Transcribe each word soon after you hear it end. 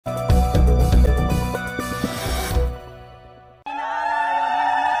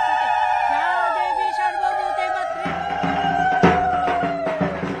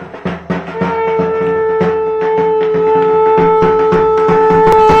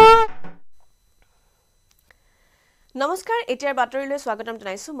নমস্কাৰ এতিয়াৰ বাতৰিলৈ স্বাগতম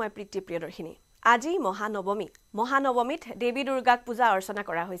জনাইছো মই প্ৰীতি প্ৰিয়দৰ্শিনী আজি মহানৱমীত দেৱী দুৰ্গাক পূজা অৰ্চনা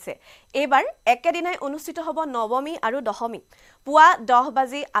কৰা হৈছে এবাৰ একেদিনাই অনুষ্ঠিত হ'ব নৱমী আৰু দশমী পুৱা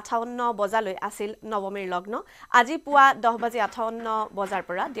 10:58 বজালৈ আছিল নৱমীৰ লগ্ন আজি পুৱা 10:58 বজাৰ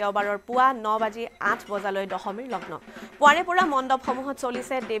পৰা দেওবাৰৰ পুৱা 9:08 বজালৈ দশমীৰ লগ্ন পুৱাৰে পৰা মণ্ডপসমূহত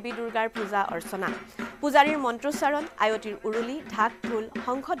চলিছে দেৱী দুৰ্গাৰ পূজা অৰ্চনা পূজাৰীৰ মন্ত্ৰোচ্চাৰণ আয়তিৰ উৰুলি ঢাক ঢোল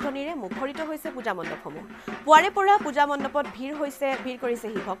শংখধ্বনিৰে মুখৰিত হৈছে পূজা মণ্ডপসমূহ পুৱাৰে পৰা পূজা মণ্ডপত ভিৰ কৰিছে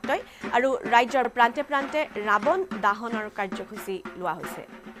হি ভক্তই আৰু ৰাজ্যৰ প্ৰান্তে প্ৰান্তে ৰাৱণ দাহনৰ কাৰ্যসূচী লোৱা হৈছে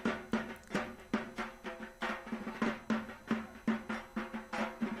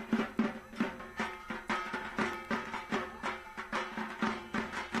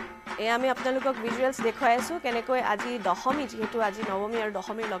আমি আপোনালোকক ভিজুৱেলছ দেখুৱাই আছো কেনেকৈ আজি দশমী যেহেতু আজি নৱমী আৰু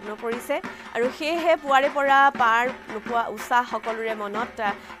দশমীৰ লগ্ন পৰিছে আৰু সেয়েহে পুৱাৰে পৰা পাৰ নোপোৱা উৎসাহ সকলোৰে মনত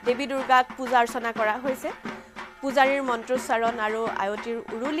দেৱী দুৰ্গাক পূজা অৰ্চনা কৰা হৈছে পূজাৰীৰ মন্ত্ৰোচ্চাৰণ আৰু আয়তিৰ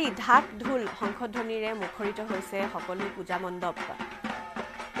উৰুলি ঢাক ঢোল শংখধ্বনিৰে মুখৰিত হৈছে সকলো পূজা মণ্ডপ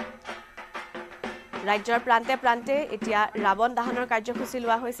ৰাজ্যৰ প্ৰান্তে প্ৰান্তে এতিয়া ৰাৱণ দাহনৰ কাৰ্যসূচী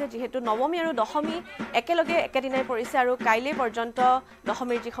লোৱা হৈছে যেহেতু নৱমী আৰু দশমী একেলগে একেদিনাই পৰিছে আৰু কাইলৈ পৰ্যন্ত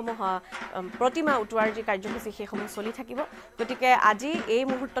দশমীৰ যিসমূহ প্ৰতিমা উটোৱাৰ যি কাৰ্যসূচী সেইসমূহ চলি থাকিব গতিকে আজি এই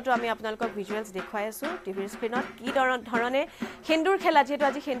মুহূৰ্তটো আমি আপোনালোকক ভিজুৱেলছ দেখুৱাই আছো টিভিৰ স্ক্ৰীনত কি ধৰণে সেন্দুৰ খেলা যেহেতু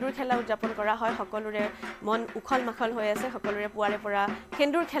আজি সেন্দুৰ খেলা উদযাপন কৰা হয় সকলোৰে মন উখল মাখল হৈ আছে সকলোৰে পুৱাৰে পৰা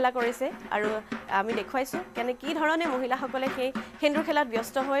সেন্দুৰ খেলা কৰিছে আৰু আমি দেখুৱাইছো কি ধৰণে মহিলাসকলে সেই সেন্দুৰ খেলাত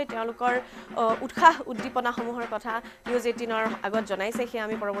ব্যস্ত হৈ তেওঁলোকৰ উৎসাহ উদ্দীপনাসমূহৰ কথা নিউজ 18ৰ আগত জনাইছে সেই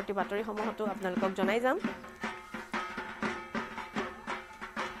আমি পৰৱৰ্তী বাতৰিসমূহতো আপোনালোকক জনাই যাম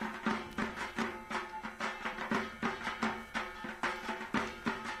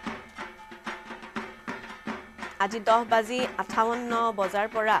আজি 10:58 বজাৰ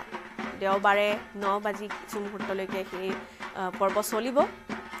পৰা দেওবাৰে 9:00 কিছু মুহূৰ্তলৈকে সেই পৰ্ব চলিব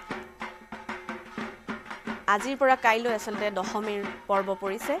আজিৰ পৰা কাইলৈ আচলতে দশমীৰ পৰ্ব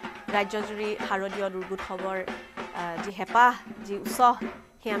পৰিছে ৰাজ্যজুৰি শাৰদীয় দুৰ্গোৎসৱৰ যি হেপাহ যি উৎসৱ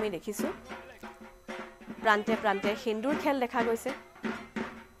হে আমি দেখিছো প্ৰান্তে প্ৰান্তে সেন্দুৰ খেল দেখা গৈছে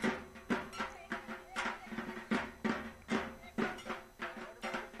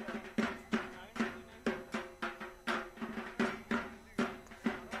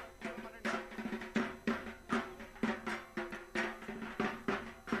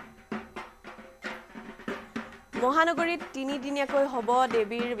মহানগৰীত 3 দিনীয়াকৈ হ'ব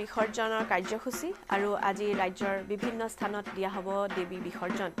দেৱীৰ বিসৰ্জনৰ কাৰ্যসূচী আৰু আজি ৰাজ্যৰ বিভিন্ন স্থানত দিয়া হ'ব দেৱী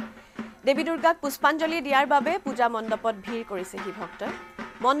বিসৰ্জন দেৱী দুৰ্গাক পুষ্পাঞ্জলি দিয়াৰ বাবে পূজা মণ্ডপত ভিৰ কৰিছেহি ভক্তই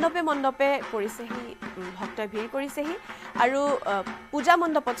মণ্ডপে কৰিছেহি ভক্তই ভিৰ কৰিছেহি আৰু পূজা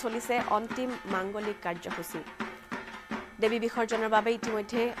মণ্ডপত চলিছে অন্তিম মাংগলিক কাৰ্যসূচী দেৱী বিসৰ্জনৰ বাবে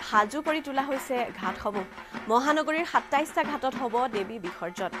ইতিমধ্যে সাজু কৰি তোলা হৈছে ঘাটসমূহ মহানগৰীৰ 27টা ঘাটত হ'ব দেৱী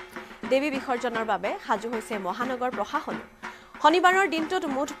বিসৰ্জনৰ বাবে সাজু হৈছে মহানগৰ প্ৰশাসন শনিবাৰৰ দিনটোত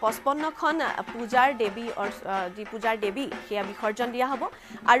মুঠ 55খন পূজাৰ দেৱী সেয়া বিসৰ্জন দিয়া হ'ব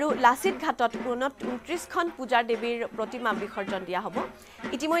আৰু লাচিত ঘাটত 29খন পূজাৰ দেৱীৰ প্ৰতিমা বিসৰ্জন দিয়া হ'ব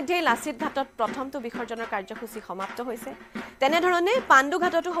ইতিমধ্যে লাচিত ঘাটত প্ৰথমটো বিসৰ্জনৰ কাৰ্যসূচী সমাপ্ত হৈছে তেনেধৰণে পাণ্ডু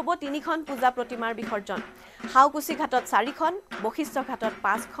ঘাটতো হ'ব 3খন পূজা প্ৰতিমাৰ বিসৰ্জন হাউকুছি ঘাটত 4খন বশিষ্ঠ ঘাটত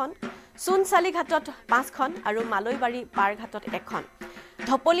 5খন চুনচালি ঘাটত 5খন আৰু মালৈবাৰী পাৰ ঘাটত 1খন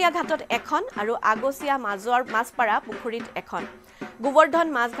ধপলিয়া ঘাটত 1খন আৰু আগচিয়া মাছপাৰা পুখুৰীত 1খন গোবৰ্ধন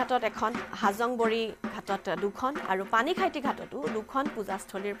মাছ ঘাটত 1খন হাজংবৰী ঘাটত 2খন আৰু পানীখাইটি ঘাটতো 2খন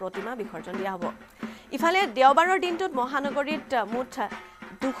পূজাস্থলীৰ প্ৰতিমা বিসৰ্জন দিয়া হ'ব ইফালে দেওবাৰৰ দিনটোত মহানগৰীত মুঠ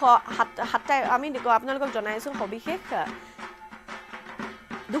 207 আমি আপোনালোকক জনাইছো সবিশেষ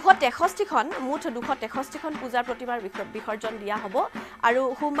 263খন পূজাৰ প্ৰতিমাৰ বিসৰ্জন দিয়া হ'ব আৰু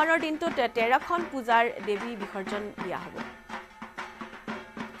সোমবাৰৰ দিনটোত 13খন পূজাৰ দেৱী বিসৰ্জন দিয়া হ'ব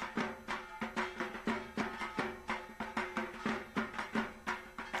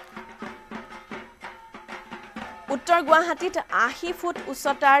উত্তৰ গুৱাহাটীত 80 ফুট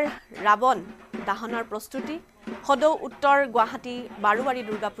উচ্চতাৰ ৰাৱণ দাহনৰ প্ৰস্তুতি সদৌ উত্তৰ গুৱাহাটী বাৰুৱাৰী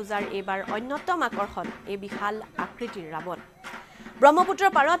দুৰ্গা পূজাৰ এইবাৰ অন্যতম আকৰ্ষণ এই বিশাল আকৃতিৰ ৰাৱণ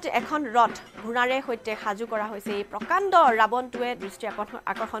ব্ৰহ্মপুত্ৰৰ পাৰত এখন ৰথ ঘোঁৰাৰে সৈতে সাজু কৰা হৈছে এই প্ৰকাণ্ড ৰাৱণটোৱে দৃষ্টি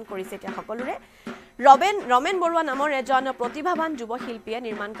আকৰ্ষণ কৰিছে এতিয়া সকলোৰে ৰমেন বৰুৱা নামৰ এজন প্ৰতিভাৱান যুৱ শিল্পীয়ে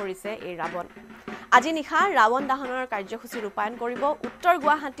নিৰ্মাণ কৰিছে এই ৰাৱণ আজি নিশা ৰাৱণ দাহনৰ কাৰ্যসূচী ৰূপায়ণ কৰিব উত্তৰ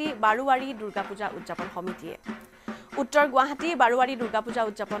গুৱাহাটী বাৰুৱাৰী দুৰ্গা পূজা উদযাপন সমিতিয়ে উত্তৰ গুৱাহাটী বাৰুৱাৰী দুৰ্গা পূজা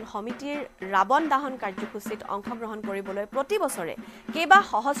উদযাপন সমিতিৰ ৰাৱণ দাহন কাৰ্যসূচীত অংশগ্ৰহণ কৰিবলৈ প্ৰতি বছৰে কেইবা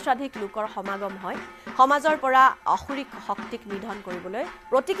সহস্ৰাধিক লোকৰ সমাগম হয় সমাজৰ পৰা অসুৰিক শক্তিক নিধন কৰিবলৈ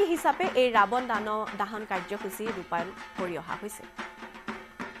প্ৰতীকী হিচাপে এই ৰাৱণ দাহন কাৰ্যসূচী ৰূপায়ণ কৰি অহা হৈছে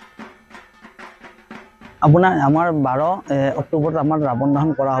আপোনাৰ আমাৰ 12 অক্টোবৰত আমাৰ ৰাৱণ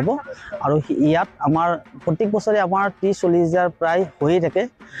দহন কৰা হ'ব আৰু ইয়াত আমাৰ প্ৰত্যেক বছৰে আমাৰ 30-40 হাজাৰ প্ৰায় হৈয়ে থাকে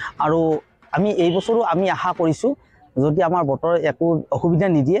আৰু আমি এই বছৰো আমি আশা কৰিছোঁ যদি আমাৰ বতৰ একো অসুবিধা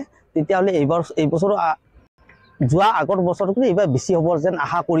নিদিয়ে তেতিয়াহ'লে এই বছৰো যোৱা আগৰ বছৰতকৈ এইবাৰ বেছি হ'ব যেন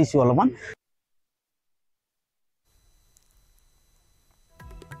আশা কৰিছোঁ অলপমান।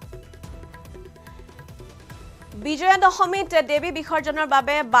 বিজয়া দশমীত দেৱী বিসৰ্জনৰ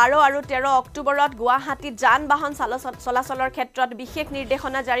বাবে 12 আৰু 13 অক্টোবৰত গুৱাহাটীত যান বাহন চলাচলৰ ক্ষেত্ৰত বিশেষ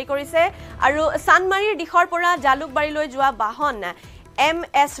নিৰ্দেশনা জাৰি কৰিছে আৰু চানমাৰীৰ দিশৰ পৰা জালুকবাৰীলৈ যোৱা বাহন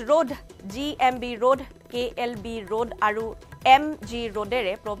MS road, GMB road, KLB road আৰু MG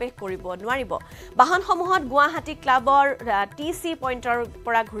ৰোডেৰে প্ৰৱেশ কৰিব নোৱাৰিব। বাহনসমূহত গুৱাহাটী ক্লাবৰ TC পইণ্টৰ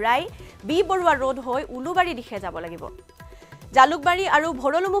পৰা ঘূৰাই বি বৰুৱা ৰোড হৈ উলুবাৰী দিশে যাব লাগিব। জালুকবাৰী আৰু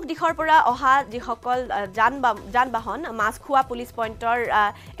ভৰলুমুখ দিশৰ পৰা অহা যিসকল যান বাহন মাছখোৱা পুলিচ পইণ্টৰ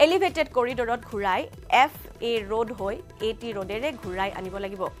এলিভেটেড কৰিডৰত ঘূৰাই FA ৰোড হৈ AT ৰোডেৰে ঘূৰাই আনিব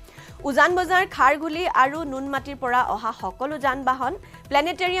লাগিব। উজান বজাৰ, খাৰঘুলি আৰু নুনমাটিৰ পৰা অহা সকলো যান বাহন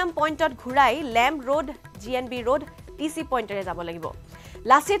প্লেনেটেৰিয়াম পইণ্টত ঘূৰাই lamp road, GNB road, TC পইণ্টেৰে যাব লাগিব।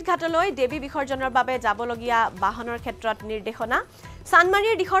 লাচিত ঘাটলৈ দেৱী বিসৰ্জনৰ বাবে যাবলগীয়া বাহনৰ ক্ষেত্ৰত নিৰ্দেশনা।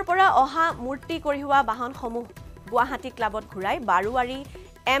 চানমাৰীৰ দিশৰ পৰা অহা মূৰ্তি কঢ়িওৱা বাহনসমূহ গুৱাহাটী ক্লাবত ঘূৰাই বাৰুৱাৰী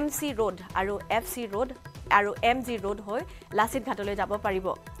MC ৰোড আৰু FC ৰোড আৰু MG ৰোড হৈ লাচিত ঘাটলৈ যাব পাৰিব।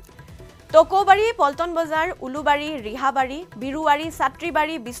 টকৌবাৰী, পল্টন বজাৰ, উলুবাৰী, ৰিহাবাৰী, বিৰুৱাৰী,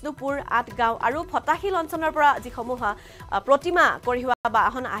 ছাত্ৰীবাৰী, বিষ্ণুপুৰ, আঠগাঁও আৰু ফটাশিল অঞ্চলৰ পৰা যিসমূহ প্ৰতিমা কঢ়িওৱা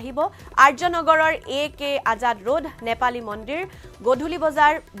বাহন আহিব আৰ্যনগৰৰ AK আজাদ ৰোড, নেপালী মন্দিৰ, গধূলি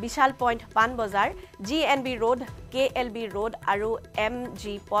বজাৰ, বিশাল পইণ্ট, পাণ বজাৰ, GNB ৰোড, KLB ৰোড আৰু MG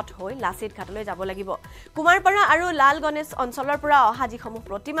পথ হৈ লাচিত ঘাটলৈ যাব লাগিব। কুমাৰপাৰা আৰু লাল গণেশ অঞ্চলৰ পৰা অহা যিসমূহ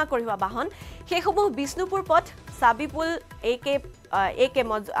প্ৰতিমা কঢ়িওৱা বাহন সেইসমূহ বিষ্ণুপুৰ পথ, চাবিপুল,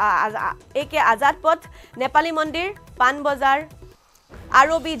 AK আজাদ পথ, নেপালী মন্দিৰ, পাণ বজাৰ,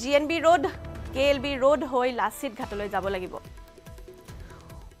 ROB, GNB road, KLB road হৈ লাচিত ঘাটলৈ যাব লাগিব।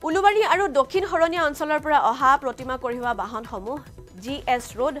 উলুবাৰী আৰু দক্ষিণ হৰণীয়া অঞ্চলৰ পৰা অহা প্ৰতিমা কঢ়িওৱা বাহনসমূহ GS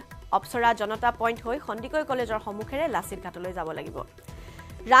ৰোড, অপ্সৰা জনতা পইণ্ট হৈ সন্দিকৈ কলেজৰ সন্মুখেৰে লাচিত ঘাটলৈ যাব লাগিব।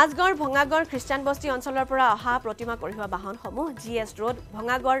 ৰাজগড়, ভঙাগড়, খ্ৰীষ্টান বস্তি অঞ্চলৰ পৰা অহা প্ৰতিমা কঢ়িওৱা বাহনসমূহ GS road,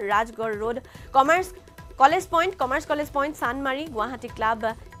 Bhangagarh, Rajgarh road, commerce college point, Chandmari, Guwahati club,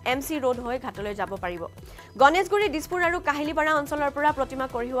 MC road হৈ ঘাটলৈ যাব পাৰিব। গণেশগুৰি, দিছপুৰ আৰু কাহিলীপাৰা অঞ্চলৰ পৰা প্ৰতিমা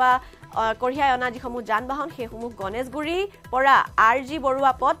কঢ়িয়াই অনা যিসমূহ যান বাহন সেইসমূহ গণেশগুৰিৰ পৰা RG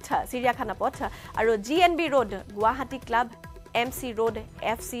বৰুৱা পথ, চিৰিয়াখানা পথ আৰু GNB road, Guwahati club, MC road,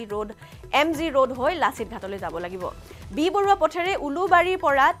 FC road, MG road হৈ লাচিত ঘাটলৈ যাব লাগিব। বি বৰুৱা পথেৰে উলুবাৰীৰ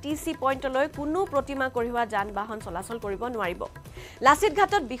পৰা TC পইণ্টলৈ কোনো প্ৰতিমা কঢ়িওৱা যান বাহন চলাচল কৰিব নোৱাৰিব। লাচিত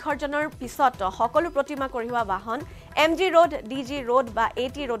ঘাটত বিসৰ্জনৰ পিছত সকলো প্ৰতিমা কঢ়িওৱা বাহন MG ৰোড, DG ৰোড বা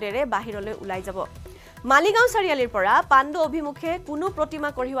AT ৰোডেৰে বাহিৰলৈ ওলাই যাব। মালিগাঁও চাৰিআলিৰ পৰা পাণ্ডু অভিমুখে কোনো প্ৰতিমা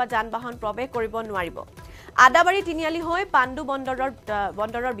কঢ়িওৱা যান বাহন প্ৰৱেশ কৰিব নোৱাৰিব। আদাবাৰী তিনিআলি হৈ পাণ্ডু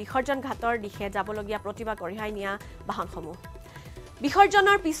বন্দৰৰ বিসৰ্জন ঘাটৰ দিশে যাবলগীয়া প্ৰতিমা কঢ়িয়াই নিয়া বাহনসমূহ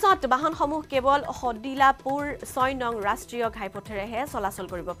বিসৰ্জনৰ পিছত বাহনসমূহ কেৱল সদিলাপুৰ 6 নং ৰাষ্ট্ৰীয় ঘাইপথেৰেহে চলাচল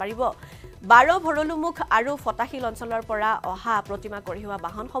কৰিব পাৰিব। 12 ভৰলুমুখ আৰু ফটাশিল অঞ্চলৰ পৰা অহা প্ৰতিমা কঢ়িওৱা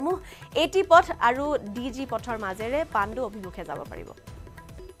বাহনসমূহ AT পথ আৰু DG পথৰ মাজেৰে পাণ্ডু অভিমুখে যাব পাৰিব।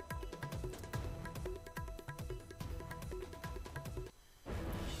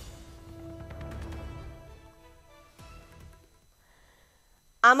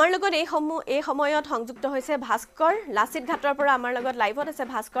 আমাৰ লগত এই সময়ত সংযুক্ত হৈছে ভাস্কৰ। লাচিত ঘাটৰ পৰা আমাৰ লগত লাইভত আছে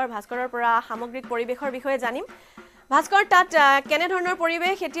ভাস্কৰৰ পৰা সামগ্ৰিক পৰিৱেশৰ বিষয়ে জানিম। ভাস্কৰ, তাত কেনেধৰণৰ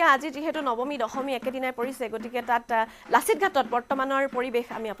পৰিৱেশ এতিয়া? আজি যিহেতু নৱমী দশমী একেদিনাই পৰিছে, গতিকে তাত লাচিত ঘাটত বৰ্তমানৰ পৰিৱেশ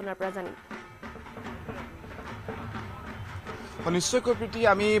আমি আপোনাৰ পৰা জানিম। নিশ্চয়কৈ প্ৰীতি,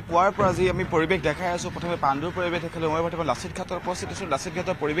 আমি পুৱাৰ পৰা যি আমি পৰিৱেশ দেখাই আছোঁ, প্ৰথমে পাণ্ডুৰ পৰিৱেশ দেখালোঁ, মই বৰ্তমান লাচিত ঘাটত উপস্থিত আছোঁ। লাচিত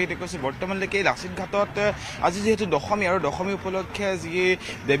ঘাটৰ পৰিৱেশ দেখুৱাইছোঁ। বৰ্তমানলৈকে লাচিত ঘাটত আজি যিহেতু দশমী আৰু দশমী উপলক্ষে যি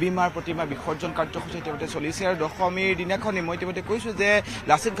দেৱী মাৰ প্ৰতিমা বিসৰ্জন কাৰ্যসূচী ইতিমধ্যে চলিছে আৰু দশমীৰ দিনাখনি মই ইতিমধ্যে কৈছোঁ যে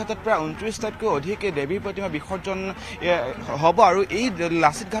লাচিত ঘাটত প্ৰায় 29টাতকৈ অধিক দেৱীৰ প্ৰতিমা বিসৰ্জন হ'ব আৰু এই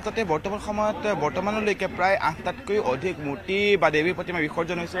লাচিত ঘাটতে বৰ্তমানলৈকে প্ৰায় 8টাতকৈ অধিক মূৰ্তি বা দেৱীৰ প্ৰতিমা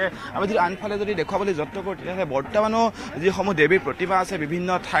বিসৰ্জন হৈছে। আমি যদি আনফালে যদি দেখুৱাবলৈ যত্ন কৰোঁ তেতিয়াহ'লে বৰ্তমানো যিসমূহ দেৱীৰ প্ৰতিমা আছে বিভিন্ন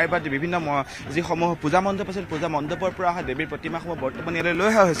ঠাইৰ বা বিভিন্ন যিসমূহ পূজা মণ্ডপ আছিল, পূজা মণ্ডপৰ পৰা অহা দেৱীৰ প্ৰতিমাসমূহ বৰ্তমান ইয়ালৈ লৈ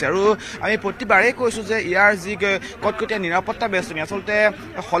অহা হৈছে আৰু আমি প্ৰতিবাৰেই কৈছোঁ যে ইয়াৰ যি কটকটীয়া নিৰাপত্তা বেষ্টনী আচলতে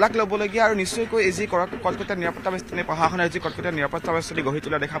শলাগ ল'বলগীয়া আৰু নিশ্চয়কৈ এই যি কটকটীয়া নিৰাপত্তা বেষ্টনী প্ৰশাসনে যি কটকটীয়া নিৰাপত্তা বেষ্টনী গঢ়ি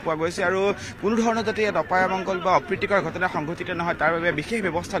তোলা দেখা পোৱা গৈছে আৰু কোনো ধৰণৰ যাতে ইয়াত অপায়মংগল বা অপ্ৰীতিকৰ ঘটনা সংঘটিত নহয় তাৰ বাবে বিশেষ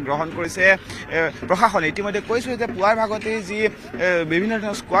ব্যৱস্থা গ্ৰহণ কৰিছে প্ৰশাসনে। ইতিমধ্যে কৈছোঁ যে পুৱাৰ ভাগতেই যি বিভিন্ন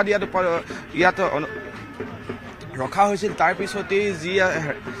ধৰণৰ স্কোৱাড ইয়াত ৰখা হৈছিল, তাৰ পিছতেই যি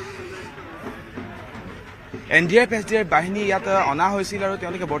NDRF SDR বাহিনী ইয়াত অনা হৈছিল আৰু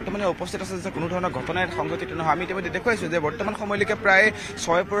তেওঁলোকে বৰ্তমানে উপস্থিত আছে যে কোনো ধৰণৰ ঘটনাৰ সংঘটিত নহয়। আমি ইতিমধ্যে দেখুৱাইছোঁ যে বৰ্তমান সময়লৈকে প্ৰায়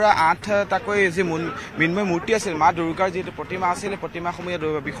 6 পৰা 8টাকৈ যি মৃন্ময় মূৰ্তি আছিল মা দুৰ্গাৰ যিটো প্ৰতিমা আছিল প্ৰতিমাসমূহ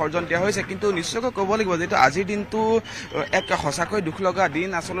বিসৰ্জন দিয়া হৈছে। কিন্তু নিশ্চয়কৈ ক'ব লাগিব যিটো আজিৰ দিনটো এক সঁচাকৈ দুখ লগা দিন।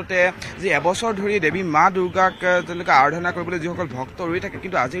 আচলতে যি এবছৰ ধৰি দেৱী মা দুৰ্গাক তেওঁলোকে আৰাধনা কৰিবলৈ যিসকল ভক্ত ৰৈ থাকে,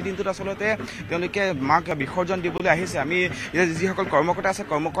 কিন্তু আজিৰ দিনটোত আচলতে তেওঁলোকে মাক বিসৰ্জন দিবলৈ আহিছে। আমি যিসকল কৰ্মকৰ্তা আছে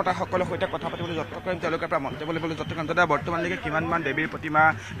কৰ্মকৰ্তাসকলৰ সৈতে কথা পাতিবলৈ যত্ন কৰিম, তেওঁলোকৰ পৰা মন্তব্য ল'বলৈ যত্ন কৰিম। দাদা, বৰ্তমানলৈকে কিমানমান দেৱীৰ প্ৰতিমা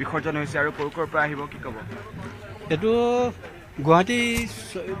বিসৰ্জন হৈছে আৰু ক'ৰ ক'ৰ পৰা আহিব, কি ক'ব? এইটো গুৱাহাটী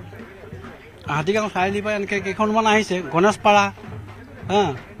হাতীগাঁও চাৰিআলিৰ পৰা এনেকৈ কেইখনমান আহিছে, গণেশপাৰা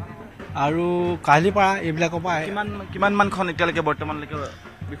আৰু কাহিলীপাৰা এইবিলাকৰ পৰা কিমানমানখন এতিয়ালৈকে বৰ্তমানলৈকে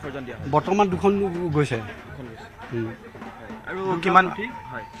বিসৰ্জন দিয়া? বৰ্তমান 2খন গৈছে আৰু কিমান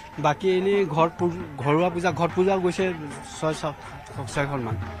বাকী এনেই ঘৰুৱা পূজা ঘট পূজাও গৈছে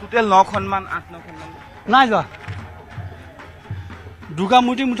 6-7খনমান। টোটেল 9খনমান 8-9খনমান নাই যোৱা। দুৰ্গা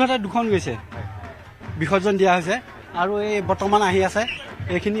মূৰ্তি মুঠতে 2খন গৈছে বিসৰ্জন দিয়া হৈছে আৰু এই বৰ্তমান আহি আছে,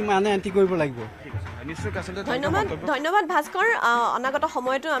 এইখিনি মানে এণ্ট্ৰি কৰিব লাগিব। ধন্যবাদ ভাস্কৰ। অনাগত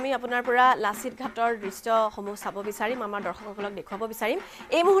সময়তো আমি আপোনাৰ পৰা লাচিত ঘাটৰ দৃশ্যসমূহ চাব বিচাৰিম, আমাৰ দৰ্শকসকলক দেখুৱাব বিচাৰিম।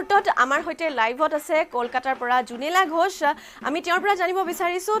 এই মুহূৰ্তত আমাৰ সৈতে লাইভত আছে কলকাতাৰ পৰা জুনেলা ঘোষ। আমি তেওঁৰ পৰা জানিব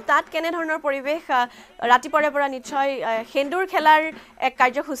বিচাৰিছোঁ তাত কেনেধৰণৰ পৰিৱেশ। ৰাতিপুৱাৰে পৰা নিশ্চয় সেন্দুৰ খেলাৰ এক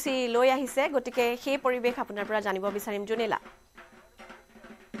কাৰ্যসূচী লৈ আহিছে, গতিকে সেই পৰিৱেশ আপোনাৰ পৰা জানিব বিচাৰিম জুনেলা।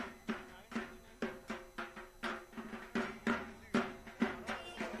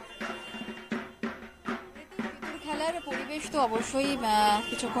 পরিবেশ তো অবশ্যই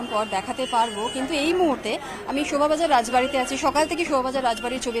কিছুক্ষণ পর দেখাতে পারবো, কিন্তু এই মুহূর্তে আমি শোভাবাজার রাজবাড়িতে আছি। সকাল থেকে শোভাবাজার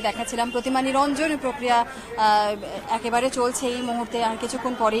রাজবাড়ির ছবি দেখাচ্ছিলাম। প্রতিমা নিরঞ্জন প্রক্রিয়া একেবারে চলছে এই মুহূর্তে। আর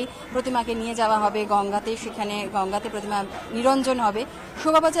কিছুক্ষণ পরেই প্রতিমাকে নিয়ে যাওয়া হবে গঙ্গাতে, সেখানে গঙ্গাতে প্রতিমা নিরঞ্জন হবে।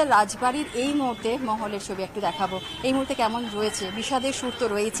 শোভাবাজার রাজবাড়ির এই মুহূর্তে মহলের ছবি একটু দেখাবো। এই মুহূর্তে কেমন রয়েছে, বিষাদের সুর তো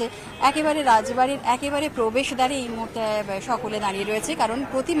রয়েছে। একেবারে রাজবাড়ির একেবারে প্রবেশদ্বারে এই মুহূর্তে সকলে দাঁড়িয়ে রয়েছে, কারণ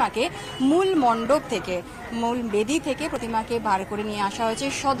প্রতিমাকে মূল মণ্ডপ থেকে, মূল বেদি থেকে প্রতিমাকে বার করে নিয়ে আসা হয়েছে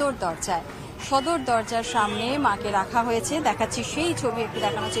সদর দরজায়। সদর দরজার সামনে মাকে রাখা হয়েছে, দেখাচ্ছি সেই ছবি একটু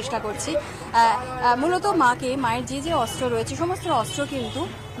দেখানোর চেষ্টা করছি। মূলত মায়ের যে অস্ত্র রয়েছে সমস্ত অস্ত্র কিন্তু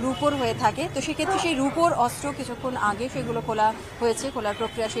রূপোর হয়ে থাকে, তো সেক্ষেত্রে সেই রূপোর অস্ত্র কিছুক্ষণ আগে সেগুলো খোলা হয়েছে, খোলার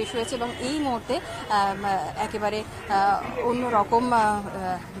প্রক্রিয়া শেষ হয়েছে এবং এই মুহূর্তে একেবারে অন্যরকম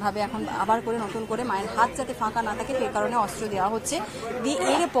ভাবে এখন আবার করে নতুন করে মায়ের হাত যাতে ফাঁকা না থাকে সেই কারণে অস্ত্র দেওয়া হচ্ছে।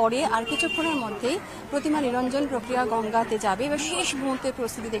 এরপরে আর কিছুক্ষণের মধ্যেই প্রতিমা নিরঞ্জন প্রক্রিয়া গঙ্গাতে যাবে। এবার শেষ মুহূর্তে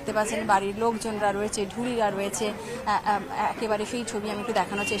প্রস্তুতি দেখতে পাচ্ছেন, বাড়ির লোকজনরা রয়েছে, ঢুলিরা রয়েছে, একেবারে সেই ছবি আমি একটু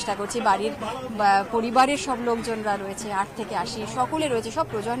দেখানোর চেষ্টা করছি। বাড়ির পরিবারের সব লোকজনরা রয়েছে, 8 থেকে 80 সকলে রয়েছে, সব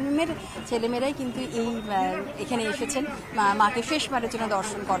প্রজন্মের ছেলেমেয়েরাই কিন্তু এখানে এসেছেন মাকে শেষবারের জন্য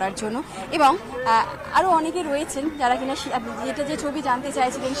দর্শন করার জন্য। এবং আরও অনেকে রয়েছেন যারা কিনা যেটা যে ছবি জানতে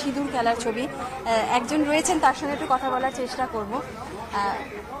চাইছিলেন, সিঁদুর খেলার ছবি, একজন রয়েছেন, তার সঙ্গে একটু কথা বলার চেষ্টা করব।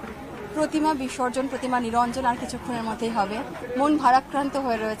 প্রতিমা বিসর্জন, প্রতিমা নিরঞ্জন আর কিছুক্ষণের মধ্যেই হবে। মন ভারাক্রান্ত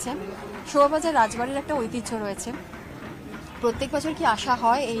হয়ে রয়েছে। শোভাবাজার রাজবাড়ির একটা ঐতিহ্য রয়েছে, প্রত্যেক বছর কি আসা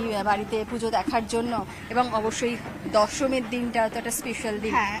হয় এই বাড়িতে পুজো দেখার জন্য? এবং অবশ্যই দশমীর দিনটা তো একটা স্পেশাল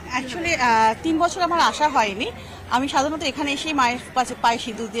দিন। হ্যাঁ, অ্যাকচুয়ালি 3 বছর আমার আসা হয়নি। আমি সাধারণত এখানে এসেই মায়ের কাছে পায়ে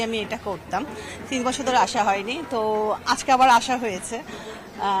সিঁদুর দিয়ে আমি এটা করতাম। 3 বছর ধরে আসা হয়নি, তো আজকে আবার আসা হয়েছে।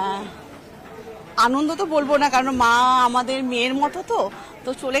 আনন্দ তো বলবো না, কারণ মা আমাদের মেয়ের মতো,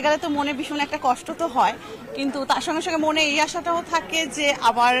 তো চলে গেলে তো মনে ভীষণ একটা কষ্ট তো হয়, কিন্তু তার সঙ্গে সঙ্গে মনে এই আশাটাও থাকে যে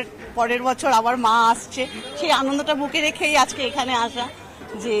আবার পরের বছর আবার মা আসছে, সেই আনন্দটা বুকে রেখেই আজকে এখানে আসা,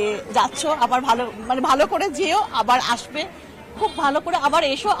 যে যাচ্ছ আবার ভালো করে যেও, আবার আসবে, খুব ভালো করে আবার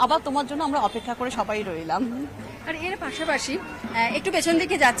এসো, আবার তোমার জন্য আমরা অপেক্ষা করে সবাই রইলাম। আর এর পাশাপাশি একটু পেছন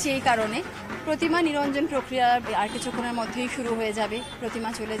দিকে যাচ্ছি এই কারণে, প্রতিমা নিরঞ্জন প্রক্রিয়া আর কিছুক্ষণের মধ্যেই শুরু হয়ে যাবে, প্রতিমা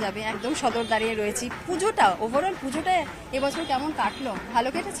চলে যাবে, একদম সদর দাঁড়িয়ে রয়েছি। পুজোটা, ওভারঅল পুজোটা এবছর কেমন কাটলো? ভালো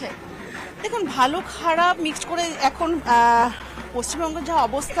কেটেছে? দেখুন, ভালো খারাপ মিক্সড করে এখন পশ্চিমবঙ্গের যা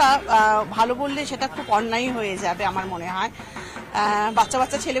অবস্থা, ভালো বললে সেটা খুব অন্যায় হয়ে যাবে আমার মনে হয়।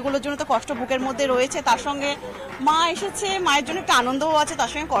 বাচ্চা ছেলেগুলোর জন্য তো কষ্ট বুকের মধ্যে রয়েছে, তার সঙ্গে মা এসেছে, মায়ের জন্য একটা আনন্দও আছে,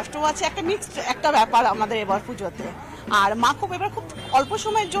 তার সঙ্গে কষ্টও আছে, একটা মিক্সড একটা ব্যাপার আমাদের এবার পুজোতে। আর মা এবার খুব অল্প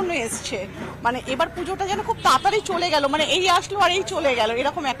সময়ের জন্য এসছে, মানে এবার পুজোটা যেন খুব তাড়াতাড়ি চলে গেল, মানে এই আসলো আর এই চলে गल,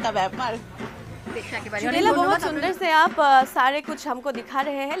 এরকম একটা ব্যাপার। बहुत सुंदर से आप सारे कुछ हमको दिखा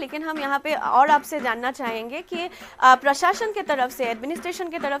रहे हैं, लेकिन हम यहाँ पे और आपसे जानना चाहेंगे कि प्रशासन के तरफ से, एडमिनिस्ट्रेशन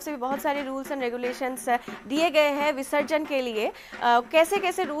के तरफ से भी बहुत सारे रूल्स एंड रेगुलेशंस दिए गए हैं विसर्जन के लिए। कैसे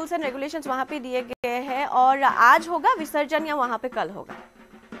कैसे रूल्स एंड रेगुलेशंस वहाँ पे दिए गए हैं, और आज होगा विसर्जन या वहाँ पे कल होगा?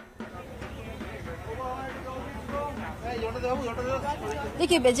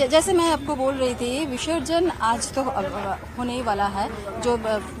 देखिए, जैसे मैं आपको बोल रही थी, विसर्जन आज तो होने ही वाला है। जो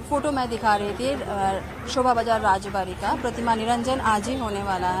फोटो मैं दिखा रही थी शोभा बाजार राजबाड़ी का, प्रतिमा निरंजन आज ही होने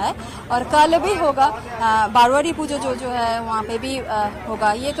वाला है और कल भी होगा। बारवाड़ी पूजा जो है वहाँ पे भी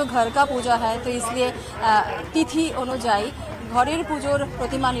होगा। ये तो घर का पूजा है, तो इसलिए तिथि अनुयायी घरेर पुजोर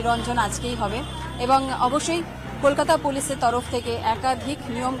प्रतिमा निरंजन आजकेई होबे এবং অবশ্যই কলকাতা পুলিশের তরফ থেকে একাধিক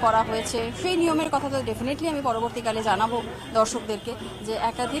নিয়ম করা হয়েছে। সেই নিয়মের কথা তো ডেফিনেটলি আমি পরবর্তীকালে জানাবো দর্শকদেরকে যে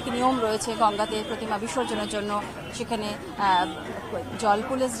একাধিক নিয়ম রয়েছে গঙ্গাতে প্রতিমা বিসর্জনের জন্য। সেখানে জল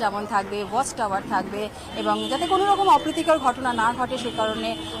পুলিশ যেমন থাকবে, ওয়াচ টাওয়ার থাকবে এবং যাতে কোনো রকম অপ্রীতিকর ঘটনা না ঘটে সে কারণে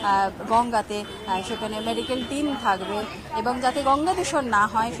গঙ্গাতে সেখানে মেডিকেল টিম থাকবে এবং যাতে গঙ্গা দূষণ না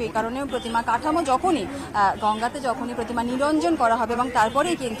হয় সেই কারণেও প্রতিমা কাঠামো যখনই প্রতিমা নিরঞ্জন করা হবে এবং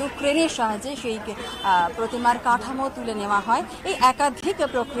তারপরেই কিন্তু ক্রেনের সাহায্যে সেই প্রতিমার কাঠামো তুলে নেওয়া হয়। এই একাধিক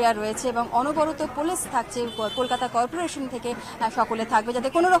প্রক্রিয়া রয়েছে এবং অনবরত পুলিশ থাকছে, কলকাতা কর্পোরেশন থেকে সকলে থাকবে যাতে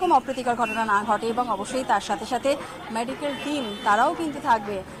কোনো রকম অপ্রীতিকর ঘটনা না ঘটে এবং অবশ্যই তার সাথে সাথে মেডিকেল টিম তারাও কিন্তু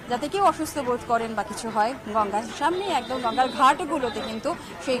থাকবে যাতে কেউ অসুস্থ বোধ করেন বা কিছু হয়। গঙ্গার সামনে একদম গঙ্গার ঘাটগুলোতে কিন্তু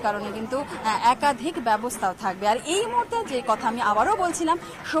সেই কারণে কিন্তু একাধিক ব্যবস্থাও থাকবে। আর এই মুহূর্তে যে কথা আমি আবারও বলছিলাম,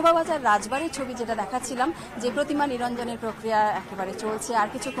 শোভাবাজার রাজবাড়ির ছবি যেটা দেখাচ্ছিলাম, যে প্রতিমা নিরঞ্জনের প্রক্রিয়া একেবারে চলছে। আর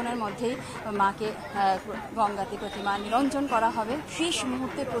কিছুক্ষণের মধ্যেই মাকে গঙ্গাতে প্রতিমা নিরঞ্জন করা হবে। শেষ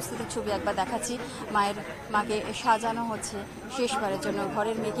মুহূর্তে প্রস্তুতির ছবি একবার দেখাচ্ছি। মাকে সাজানো হচ্ছে শেষবারের জন্য,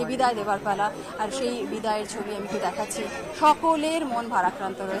 ঘরের মেয়েকে বিদায় দেওয়ার পালা। আর সেই বিদায়ের ছবি আমি একটু দেখাচ্ছি। সকলের মন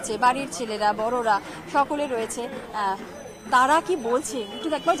ভারাক্রান্ত রয়েছে, বাড়ির ছেলেরা বড়রা সকলে রয়েছে। তারা কি বলছে একটু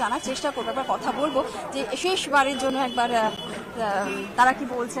একবার জানার চেষ্টা করবো, একবার কথা বলবো যে শেষবারের জন্য একবার তারা কি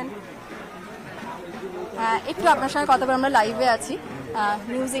বলছেন। একটু আপনার সঙ্গে কথা বলে, আমরা লাইভে আছি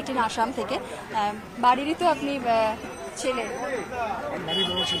নিউজ 18 আসাম থেকে। বাড়িরই তো আপনি ছেলে,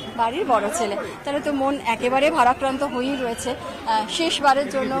 বাড়ির বড় ছেলে, তাহলে তো মন একেবারে ভারাক্রান্ত হয়েই রয়েছে শেষবারের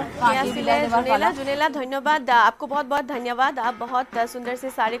জন্য। जुनेला धन्यवाद आपको, बहुत बहुत धन्यवाद। आप बहुत सुंदर से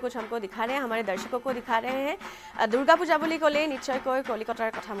सारे कुछ हमको दिखा रहे हैं, हमारे दर्शकों को दिखा रहे हैं। दुर्गा पूजा বুলি ক'লে নিশ্চয়কৈ কলিকতাৰ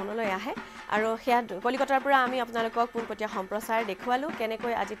কথা মনলৈ আহে আৰু সেয়া কলিকতাৰ পৰা আমি আপোনালোকক পোনপটীয়া সম্প্ৰচাৰ দেখুৱালোঁ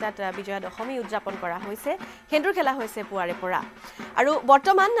কেনেকৈ আজি তাত বিজয়া দশমী উদযাপন কৰা হৈছে, সেন্দুৰ খেলা হৈছে পুৱাৰে পৰা। আৰু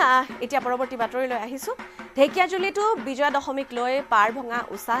বৰ্তমান এতিয়া পৰৱৰ্তী বাতৰিলৈ আহিছোঁ। ঢেকীয়াজুলিতো বিজয়া দশমীক লৈ পাৰ ভঙা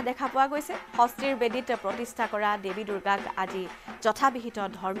উৎসাহ দেখা পোৱা গৈছে। ষষ্ঠীৰ বেদীত প্ৰতিষ্ঠা কৰা দেৱী দুৰ্গাক আজি যথাবিহিত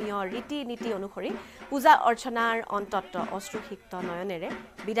ধৰ্মীয় ৰীতি নীতি অনুসৰি পূজা অৰ্চনাৰ অন্তত অশ্ৰুসিক্ত নয়নেৰে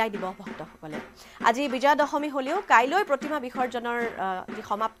বিদায় দিব ভক্তসকলে। আজি বিজয়া দশমী হ'লেও কাইলৈ প্ৰতিমা বিসৰ্জনৰ যি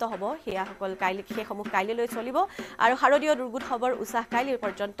সমাপ্ত হ'ব সেইসমূহ কাইলৈ চলিব আৰু শাৰদীয় দুৰ্গোৎসৱৰ উৎসাহ কাইলৈ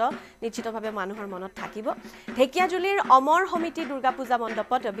পৰ্যন্ত নিশ্চিতভাৱে মানুহৰ মনত থাকিব। ঢেকীয়াজুলিৰ অমৰ সমিতি দুৰ্গা পূজা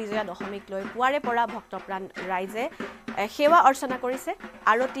মণ্ডপত বিজয়া দশমীক লৈ পুৱাৰে পৰা ভক্তপ্ৰাণ ৰাইজে সেৱা অৰ্চনা কৰিছে।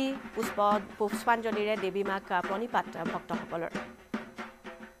 আৰতি পুষ্পাঞ্জলিৰে দেৱী মাক প্ৰণিপাত ভক্তসকলৰ।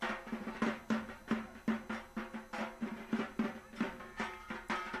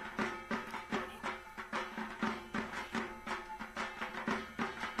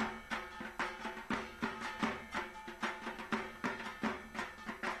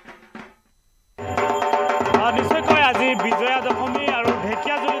 নিশ্চয়কৈ আজি বিজয়া দশমী আৰু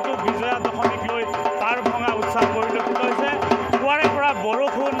ঢেকীয়াজুলিতো বিজয়া দশমীক লৈ পাৰ ভঙা উৎসাহ পৰিলক্ষিত হৈছে। পুৱাৰে পৰা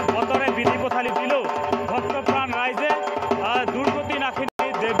বৰষুণ বতৰে বিধি পথালি দিলেও ভক্তপ্ৰাণ ৰাইজে দুৰ্গতি নাথিনী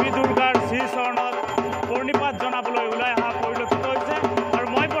দেৱী দুৰ্গাৰ শ্ৰীচৰণত প্ৰণিপাত জনাবলৈ ওলাই অহা পৰিলক্ষিত হৈছে। আৰু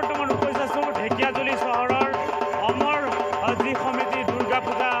মই বৰ্তমান উপস্থিত আছোঁ ঢেকীয়াজুলি চহৰৰ অমৰ যি সমিতি দুৰ্গা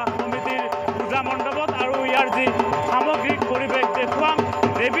পূজা সমিতিৰ পূজা মণ্ডপত আৰু ইয়াৰ যি সামগ্ৰিক পৰিৱেশ দেখুৱাম।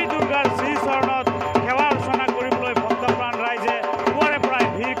 দেৱী দুৰ্গাৰ শ্ৰীচৰণত সেৱা অৰ্চনা কৰিবলৈ ভক্তপ্ৰাণ ৰাইজে পুৱাৰে পৰাই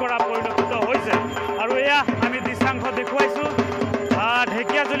ভিৰ কৰা পৰিলক্ষিত হৈছে। আৰু এয়া আমি দৃশ্যাংশ দেখুৱাইছোঁ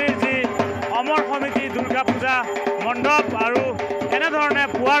ঢেকীয়াজুলিৰ যি অমৰ সমিতি দুৰ্গা পূজা মণ্ডপ। আৰু এনেধৰণে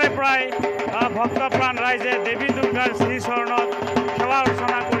পুৱাৰে পৰাই ভক্তপ্ৰাণ ৰাইজে দেৱী দুৰ্গাৰ শ্ৰীচৰণত সেৱা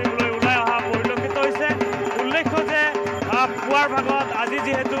অৰ্চনা কৰিবলৈ ওলাই অহা পৰিলক্ষিত হৈছে। উল্লেখ্য যে পুৱাৰ ভাগত আজি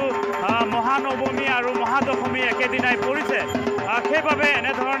যিহেতু মহানৱমী আৰু মহাদশমী একেদিনাই পৰিছে, সেইবাবে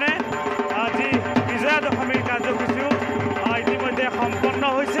এনেধৰণে যি বিজয়া দশমীৰ কাৰ্যসূচীও ইতিমধ্যে সম্পন্ন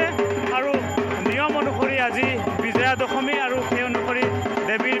হৈছে। আৰু নিয়ম অনুসৰি আজি বিজয়া দশমী আৰু সেই অনুসৰি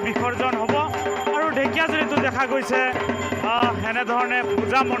দেৱীৰ বিসৰ্জন হ'ব। আৰু ঢেকীয়াজুলিতো দেখা গৈছে এনেধৰণে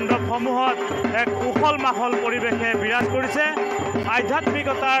পূজা মণ্ডপসমূহত এক উখল মাখল পৰিৱেশে বিৰাজ কৰিছে।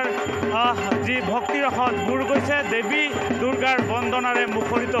 আধ্যাত্মিকতাৰ যি ভক্তিৰসত বুৰ গৈছে। দেৱী দুৰ্গাৰ বন্দনাৰে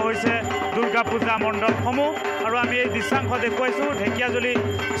মুখৰিত হৈছে দুৰ্গা পূজা মণ্ডপসমূহ। আৰু আমি এই দৃশ্যাংশ দেখুৱাইছোঁ ঢেকীয়াজুলি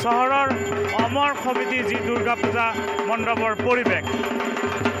চহৰৰ অমৰ সমিতি যি দুৰ্গা পূজা মণ্ডপৰ পৰিৱেশ।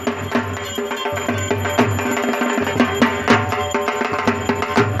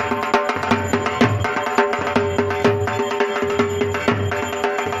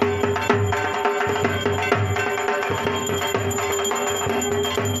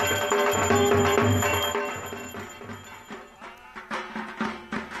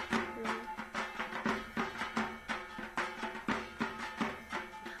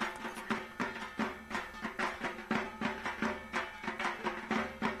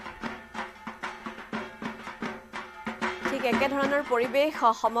 ঠিক একেধৰণৰ পৰিৱেশ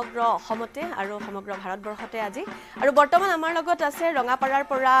সমগ্ৰ অসমতে আৰু সমগ্ৰ ভাৰতবৰ্ষতে আজি আৰু বৰ্তমান আমাৰ লগত আছে ৰঙাপাৰাৰ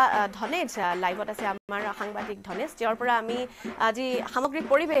পৰা ধনেশ লাইভত আছে আমাৰ সাংবাদিক ধনেশ যাৰ পৰা আমি আজি সামগ্ৰিক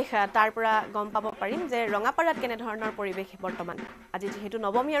পৰিৱেশ তাৰ পৰা গম পাব পাৰিম যে ৰঙাপাৰাত কেনেধৰণৰ পৰিৱেশ বৰ্তমান আজি যেহেতু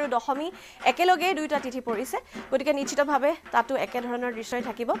নৱমী আৰু দশমী একেলগে দুইটা তিথি পৰিছে গতিকে নিশ্চিতভাৱে তাতো একেধৰণৰ দৃশ্যই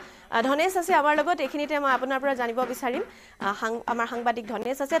থাকিব ধনেশ আছে আমাৰ লগত এইখিনিতে মই আপোনাৰ পৰা জানিব বিচাৰিম আমাৰ সাংবাদিক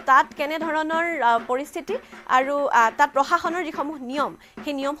ধনেশ আছে তাত কেনেধৰণৰ পৰিস্থিতি আৰু তাত প্ৰশাসনৰ যিসমূহ নিয়ম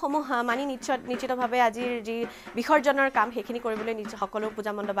সেই নিয়মসমূহ মানি নিশ্চিতভাৱে আজিৰ যি বিসৰ্জনৰ কাম সেইখিনি কৰিবলৈ সকলো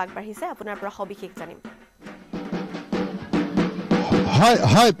পূজা মণ্ডপ আগবাঢ়িছে আপোনাৰ পৰা সবিশেষ জানিম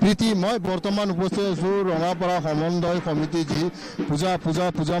হয় প্ৰীতি মই বৰ্তমান উপস্থিত আছোঁ ৰঙাপাৰা সমন্বয় সমিতি যি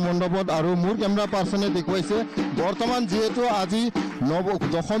পূজা মণ্ডপত আৰু মোৰ কেমেৰা পাৰ্চনে দেখুৱাইছে বৰ্তমান যিহেতু আজি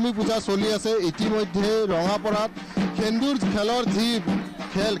দশমী পূজা চলি আছে ইতিমধ্যে ৰঙাপাৰাত সেন্দুৰ খেলৰ যি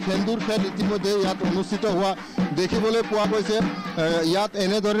সেন্দুৰ খেল ইতিমধ্যে ইয়াত অনুষ্ঠিত হোৱা দেখিবলৈ পোৱা গৈছে ইয়াত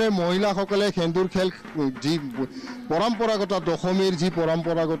এনেদৰে মহিলাসকলে সেন্দুৰ খেল যি পৰম্পৰাগত দশমীৰ যি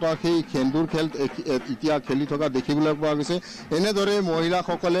পৰম্পৰাগত সেই সেন্দুৰ খেল এতিয়া খেলি থকা দেখিবলৈ পোৱা গৈছে এনেদৰে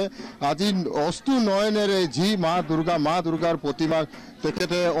মহিলাসকলে আজি অস্তু নয়নেৰে যি মা দুৰ্গাৰ প্ৰতিমা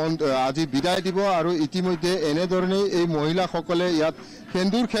তেখেতে আজি বিদায় দিব আৰু ইতিমধ্যে এনেধৰণেই এই মহিলাসকলে ইয়াত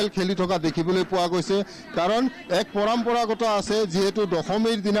সেন্দুৰ খেল খেলি থকা দেখিবলৈ পোৱা গৈছে কাৰণ এক পৰম্পৰাগত আছে যিহেতু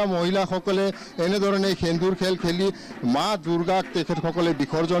দশমীৰ দিনা মহিলাসকলে এনেধৰণে সেন্দুৰ খেল খেলি মা দুৰ্গাক তেখেতসকলে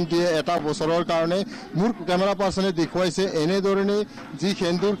বিসৰ্জন দিয়ে এটা বছৰৰ কাৰণে মোৰ কেমেৰা পাৰ্চনে দেখুৱাইছে এনেধৰণেই যি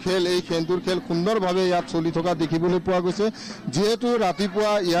সেন্দুৰ খেল এই সেন্দুৰ খেল সুন্দৰভাৱে ইয়াত চলি থকা দেখিবলৈ পোৱা গৈছে যিহেতু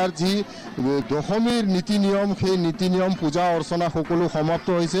ৰাতিপুৱা ইয়াৰ যি দশমীৰ নীতি নিয়ম সেই নীতি নিয়ম পূজা অৰ্চনা সকলো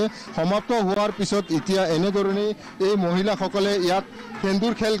সমাপ্ত হৈছে সমাপ্ত হোৱাৰ পিছত এতিয়া এনেধৰণেই এই মহিলাসকলে ইয়াত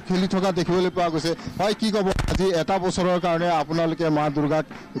সেন্দুৰ খেল খেলি থকা দেখিবলৈ পোৱা গৈছে হয় কি ক'ব আজি এটা বছৰৰ কাৰণে আপোনালোকে মা দুৰ্গাক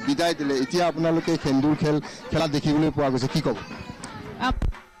বিদায় দিলে এতিয়া আপোনালোকে সেন্দুৰ খেল খেলা দেখিবলৈ পোৱা গৈছে কি ক'ব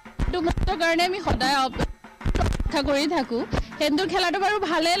কাৰণে আমি সদায় অপেক্ষা কৰি থাকোঁ সেন্দুৰ খেলাটো বাৰু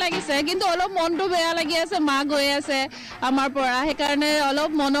ভালেই লাগিছে কিন্তু অলপ মনটো বেয়া লাগি আছে মা গৈ আছে আমাৰ পৰা সেইকাৰণে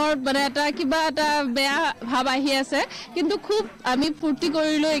অলপ মনৰ মানে এটা কিবা এটা বেয়া ভাৱ আহি আছে কিন্তু খুব আমি ফূৰ্তি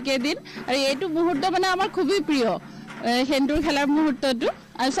কৰিলোঁ এইকেইদিন আৰু এইটো মুহূৰ্ত মানে আমাৰ খুবেই প্ৰিয় সেন্দুৰ খেলাৰ মুহূৰ্তটো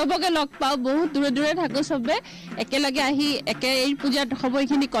আৰু চবকে লগ পাওঁ বহুত দূৰে থাকোঁ চবে একেলগে আহি এই পূজাৰ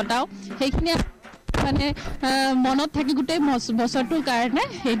সময়খিনি কটাওঁ সেইখিনি মানে মনত থাকি গোটেই বছৰটোৰ কাৰণে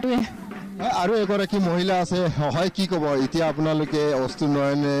সেইটোৱে আৰু এগৰাকী মহিলা আছে হয় কি ক'ব এতিয়া আপোনালোকে অস্তু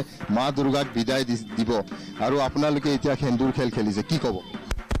নয়নে মা দুৰ্গাক বিদায় দিব আৰু আপোনালোকে এতিয়া সেন্দুৰ খেল খেলিছে কি ক'ব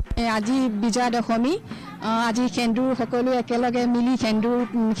আজি বিজয়া দশমী আজি সেন্দুৰ সকলো একেলগে মিলি সেন্দুৰ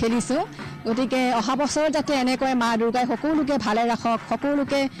খেলিছোঁ গতিকে অহা বছৰ যাতে এনেকৈ মা দুৰ্গাই সকলোকে ভালে ৰাখক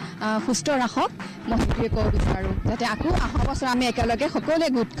সকলোকে সুস্থ ৰাখক মই সেইটোৱে ক'ব বিচাৰোঁ যাতে আকৌ অহা বছৰ আমি একেলগে সকলোৱে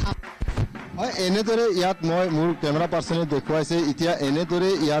গোট খাওঁ হয় এনেদৰে ইয়াত মই মোৰ কেমেৰা পাৰ্চনে দেখুৱাইছে এতিয়া এনেদৰে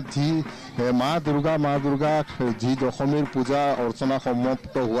ইয়াত যি মা দুৰ্গা যি দশমীৰ পূজা অৰ্চনা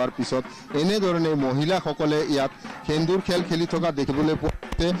সমাপ্ত হোৱাৰ পিছত এনেধৰণে মহিলাসকলে ইয়াত সেন্দুৰ খেল খেলি থকা দেখিবলৈ পোৱা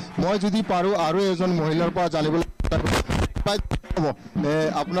গৈছে মই যদি পাৰোঁ আৰু এজন মহিলাৰ পৰা জানিবলৈ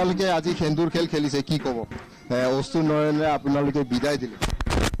আপোনালোকে আজি সেন্দুৰ খেল খেলিছে কি ক'ব অস্তু নয়নে আপোনালোকে বিদায় দিলে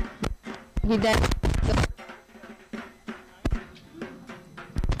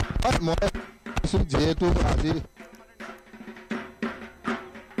যিহেতু আজি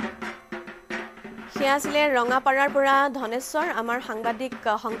সেয়া আছিলে ৰঙাপাৰাৰ পৰা ধনেশ্বৰ আমাৰ সাংবাদিক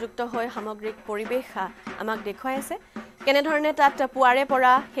সংযুক্ত হৈ সামগ্ৰিক পৰিৱেশ আমাক দেখুৱাই আছে কেনেধৰণে তাত পুৱাৰে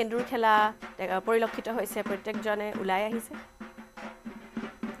পৰা সেন্দুৰ খেলা পৰিলক্ষিত হৈছে প্ৰত্যেকজনে ওলাই আহিছে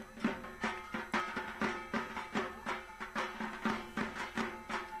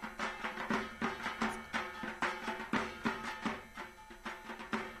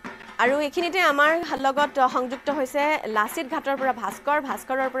আৰু এইখিনিতে আমাৰ লগত সংযুক্ত হৈছে লাচিত ঘাটৰ পৰা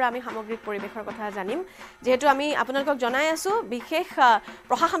ভাস্কৰৰ পৰা আমি সামগ্ৰিক পৰিৱেশৰ কথা জানিম যেহেতু আমি আপোনালোকক জনাই আছোঁ বিশেষ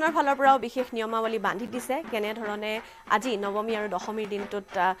প্ৰশাসনৰ ফালৰ পৰাও বিশেষ নিয়মাৱলী বান্ধি দিছে কেনেধৰণে আজি নৱমী আৰু দশমীৰ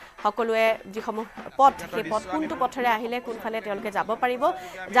দিনটোত সকলোৱে যিসমূহ পথ সেই পথ কোনটো পথেৰে আহিলে কোনফালে তেওঁলোকে যাব পাৰিব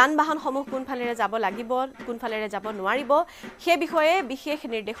যান বাহনসমূহ কোনফালেৰে যাব লাগিব কোনফালেৰে যাব নোৱাৰিব সেই বিষয়ে বিশেষ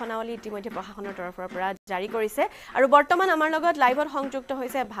নিৰ্দেশনাৱলী ইতিমধ্যে প্ৰশাসনৰ তৰফৰ পৰা জাৰি কৰিছে আৰু বৰ্তমান আমাৰ লগত লাইভত সংযুক্ত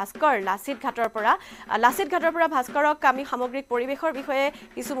হৈছে ভাস্কৰ লাচিত ঘাটৰ পৰা ভাস্কৰক আমি সামগ্ৰিক পৰিৱেশৰ বিষয়ে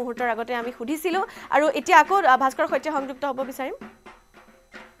কিছু মুহূৰ্তৰ আগতে আমি সুধিছিলোঁ আৰু এতিয়া আকৌ ভাস্কৰৰ সৈতে সংযুক্ত হ'ব বিচাৰিম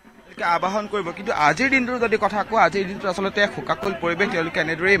আবাহন কৰিব কিন্তু আজিৰ দিনটোৰ যদি কথা কওঁ আজিৰ দিনটো আচলতে শোকাকুল পৰিৱেশ তেওঁলোকে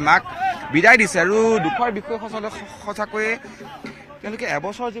এনেদৰেই মাক বিদায় দিছে আৰু দুখৰ বিষয় সঁচাকৈয়ে তেওঁলোকে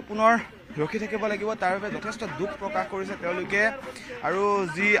এবছৰ যি পুনৰ ৰখি থাকিব লাগিব তাৰ বাবে যথেষ্ট দুখ প্ৰকাশ কৰিছে তেওঁলোকে আৰু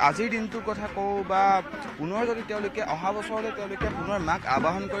যি আজিৰ দিনটোৰ কথা কওঁ বা পুনৰ যদি তেওঁলোকে অহা বছৰলৈ তেওঁলোকে পুনৰ মাক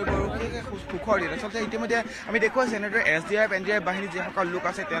আবাহন কৰিব আৰু সেই সুখৰ দিন আচলতে ইতিমধ্যে আমি দেখুৱাইছোঁ এনেদৰে SDRF NDRF বাহিনী যিসকল লোক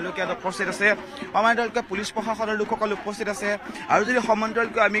আছে তেওঁলোকে উপস্থিত আছে সমান্তৰালকৈ পুলিচ প্ৰশাসনৰ লোকসকল উপস্থিত আছে আৰু যদি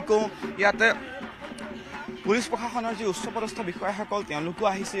সমান্তৰালকৈ আমি কওঁ ইয়াতে পুলিচ প্ৰশাসনৰ যি উচ্চপদস্থ বিষয়াসকল তেওঁলোকো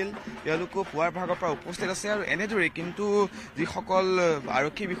আহিছিল তেওঁলোকো পুৱাৰ ভাগৰ পৰা উপস্থিত আছে আৰু এনেদৰে কিন্তু যিসকল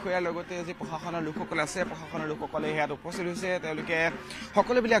আৰক্ষী বিষয়াৰ লগতে যি প্ৰশাসনৰ লোকসকল আছে প্ৰশাসনৰ লোকসকলে ইয়াত উপস্থিত হৈছে তেওঁলোকে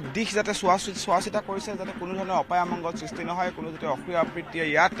সকলোবিলাক দিশ যাতে চোৱা চিতা কৰিছে যাতে কোনো ধৰণৰ অপায় অমংগল সৃষ্টি নহয় কোনো যাতে অসুবিধা অপ্ৰীতিয়ে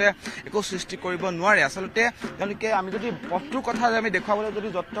ইয়াত একো সৃষ্টি কৰিব নোৱাৰে আচলতে তেওঁলোকে আমি যদি পথটোৰ কথা আমি দেখুৱাবলৈ যদি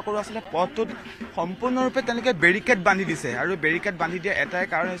যত্ন কৰোঁ আচলতে পথটোত সম্পূৰ্ণৰূপে তেওঁলোকে বেৰিকেড বান্ধি দিছে আৰু বেৰিকেড বান্ধি দিয়া এটাই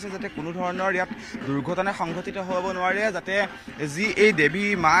কাৰণ হৈছে যাতে কোনো ধৰণৰ ইয়াত দুৰ্ঘটনা সংঘটিত হ'ব নোৱাৰে যাতে যি এই দেৱী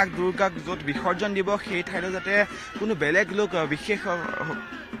মাক দুৰ্গাক য'ত বিসৰ্জন দিব সেই ঠাইলৈ যাতে কোনো বেলেগ লোক বিশেষ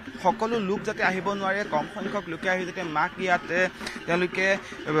সকলো লোক যাতে আহিব নোৱাৰে কম সংখ্যক লোকে আহি যাতে মাক ইয়াতে তেওঁলোকে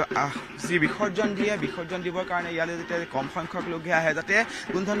যি বিসৰ্জন দিয়ে বিসৰ্জন দিবৰ কাৰণে ইয়ালৈ যাতে কম সংখ্যক লোকে আহে যাতে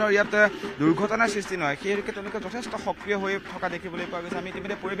কোনো ধৰণৰ ইয়াত দুৰ্ঘটনাৰ সৃষ্টি নহয় সেইহেতুকে তেওঁলোকে যথেষ্ট সক্ৰিয় হৈ থকা দেখিবলৈ পোৱা গৈছে আমি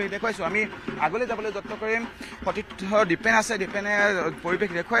ইতিমধ্যে পৰিৱেশ দেখুৱাইছোঁ আমি আগলৈ যাবলৈ যত্ন কৰিম সতীৰ্থ দীপেন আছে দীপেনে পৰিৱেশ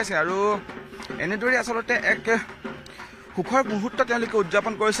দেখুৱাইছে আৰু এনেদৰে আচলতে এক সুখৰ মুহূৰ্ত তেওঁলোকে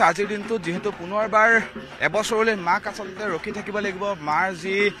উদযাপন কৰিছে আজিৰ দিনটোত যিহেতু পুনৰবাৰ এবছৰলৈ মাক আচলতে ৰখি থাকিব লাগিব মাৰ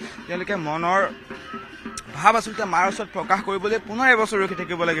যি তেওঁলোকে মনৰ ভাৱ আচলতে মাৰ ওচৰত প্ৰকাশ কৰিবলৈ পুনৰ এবছৰ ৰখি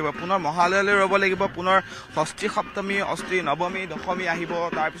থাকিব লাগিব পুনৰ মহালয়লৈ ৰ'ব লাগিব পুনৰ ষষ্ঠী সপ্তমী অষ্টমী নৱমী দশমী আহিব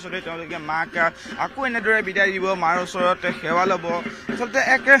তাৰপিছতে তেওঁলোকে মাক আকৌ এনেদৰে বিদায় দিব মাৰ ওচৰত সেৱা ল'ব আচলতে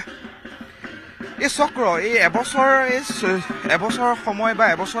এক এই চক্ৰ এই এবছৰ সময় বা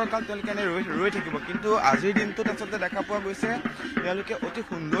এবছৰ কাল তেওঁলোকে এনে ৰৈ থাকিব কিন্তু আজিৰ দিনটোত আচলতে দেখা পোৱা গৈছে তেওঁলোকে অতি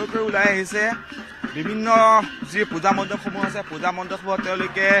সুন্দৰকৈ ওলাই আহিছে বিভিন্ন যি পূজা মণ্ডপসমূহ আছে পূজা মণ্ডপসমূহত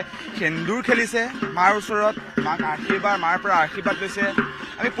তেওঁলোকে সেন্দুৰ খেলিছে মাৰ ওচৰত মাক মাৰ পৰা আশীৰ্বাদ লৈছে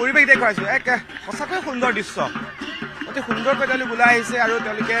আমি পৰিৱেশ দেখুৱাইছোঁ এক সঁচাকৈ সুন্দৰ দৃশ্য অতি সুন্দৰকৈ তেওঁলোক ওলাই আহিছে আৰু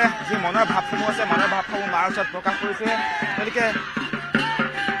তেওঁলোকে যি মনৰ ভাৱসমূহ আছে মনৰ ভাৱসমূহ মাৰ ওচৰত প্ৰকাশ কৰিছে তেওঁলোকে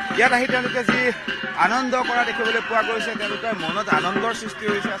ইয়াত আহি তেওঁলোকে যি আনন্দ কৰা দেখিবলৈ পোৱা গৈছে তেওঁলোকৰ মনত আনন্দৰ সৃষ্টি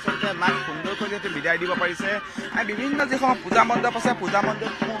হৈছে আচলতে মাক সুন্দৰকৈ যিহেতু বিদায় দিব পাৰিছে আৰু বিভিন্ন যিসমূহ পূজা মণ্ডপ আছে পূজা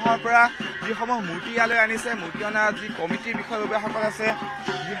মণ্ডপসমূহৰ পৰা যিসমূহ মূৰ্তি ইয়ালৈ আনিছে মূৰ্তি অনা যি কমিটিৰ বিষয়ববীয়াসকল আছে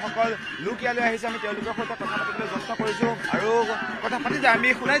যিসকল লোক ইয়ালৈ আহিছে আমি তেওঁলোকৰ সৈতে কথা পাতিবলৈ যত্ন কৰিছোঁ আৰু কথা পাতি যাওঁ আমি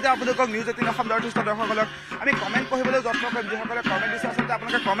শুনাই যাওঁ আপোনালোকক News18 অসম নৰ্থ ইষ্টৰ দৰ্শকসকলক আমি কমেণ্ট পঢ়িবলৈ যত্ন কৰিম যিসকলে কমেণ্ট দিছে আচলতে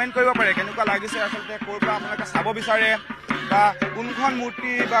আপোনালোকে কমেণ্ট কৰিব পাৰে কেনেকুৱা লাগিছে আচলতে ক'ৰ পৰা আপোনালোকে চাব বিচাৰে বা কোনখন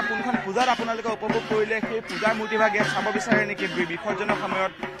মূৰ্তি বা কোনখন পূজাত আপোনালোকে উপভোগ কৰিলে সেই পূজাৰ মূৰ্তিভাগ ইয়াত চাব বিচাৰে নেকি বিসৰ্জনৰ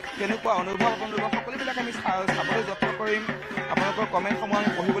সময়ত কেনেকুৱা অনুভৱ আপোনালোকৰ সকলোবিলাক আমি চাবলৈ যত্ন কৰিম আপোনালোকৰ কমেণ্টসমূহ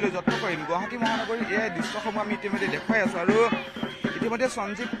আমি পঢ়িবলৈ যত্ন কৰিম গুৱাহাটী মহানগৰীৰ এই দৃশ্যসমূহ আমি ইতিমধ্যে দেখুৱাই আছোঁ আৰু ইতিমধ্যে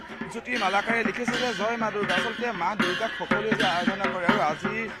সঞ্জীৱ জ্যোতি মালাকাৰে লিখিছে যে জয় মা দুৰ্গা আচলতে মা দুৰ্গাক সকলোৱে যে আৰাধনা কৰে আৰু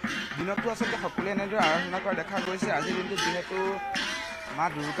আজিৰ দিনতো আচলতে সকলোৱে এনেদৰে আৰাধনা কৰা দেখা গৈছে আজিৰ দিনটোত যিহেতু মা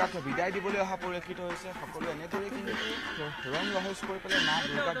দুৰ্গাক বিদায় দিবলৈ অহা পৰিলক্ষিত হৈছে সকলোৱে এনেদৰে কিন্তু ৰং ৰহস্য কৰি পেলাই মা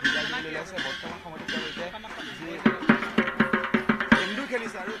দুৰ্গাক বিদায় দিবলৈ ওলাইছে বৰ্তমান সময়ত তেওঁলোকে যি সেন্দুৰ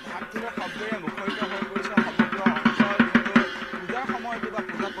খেলিছে আৰু ঢাক ঢোলৰ শব্দৰে মুখৰিত হৈ পৰিছে সমগ্ৰ অঞ্চল কিন্তু পূজাৰ সময়তো বা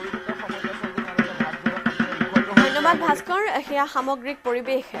পূজা পৰিৱেশৰ সময়ত আচলতে তেওঁলোকে ঢাক ঢোলৰ শব্দৰে ধন্যবাদ ভাস্কৰ সেয়া সামগ্ৰিক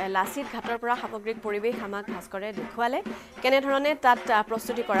পৰিৱেশ লাচিত ঘাটৰ পৰা সামগ্ৰিক পৰিৱেশ আমাক ভাস্কৰে দেখুৱালে কেনেধৰণে তাত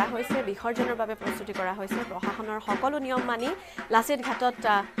প্ৰস্তুতি কৰা হৈছে বিসৰ্জনৰ বাবে প্ৰস্তুতি কৰা হৈছে প্ৰশাসনৰ সকলো নিয়ম মানি লাচিত ঘাটত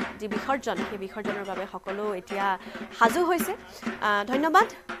যি বিসৰ্জন সেই বিসৰ্জনৰ বাবে সকলো এতিয়া সাজু হৈছে ধন্যবাদ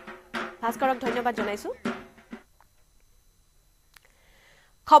ভাস্কৰক ধন্যবাদ জনাইছোঁ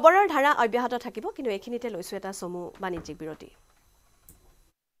খবৰৰ ধাৰা অব্যাহত থাকিব কিন্তু এইখিনিতে লৈছোঁ এটা চমু বাণিজ্যিক বিৰতি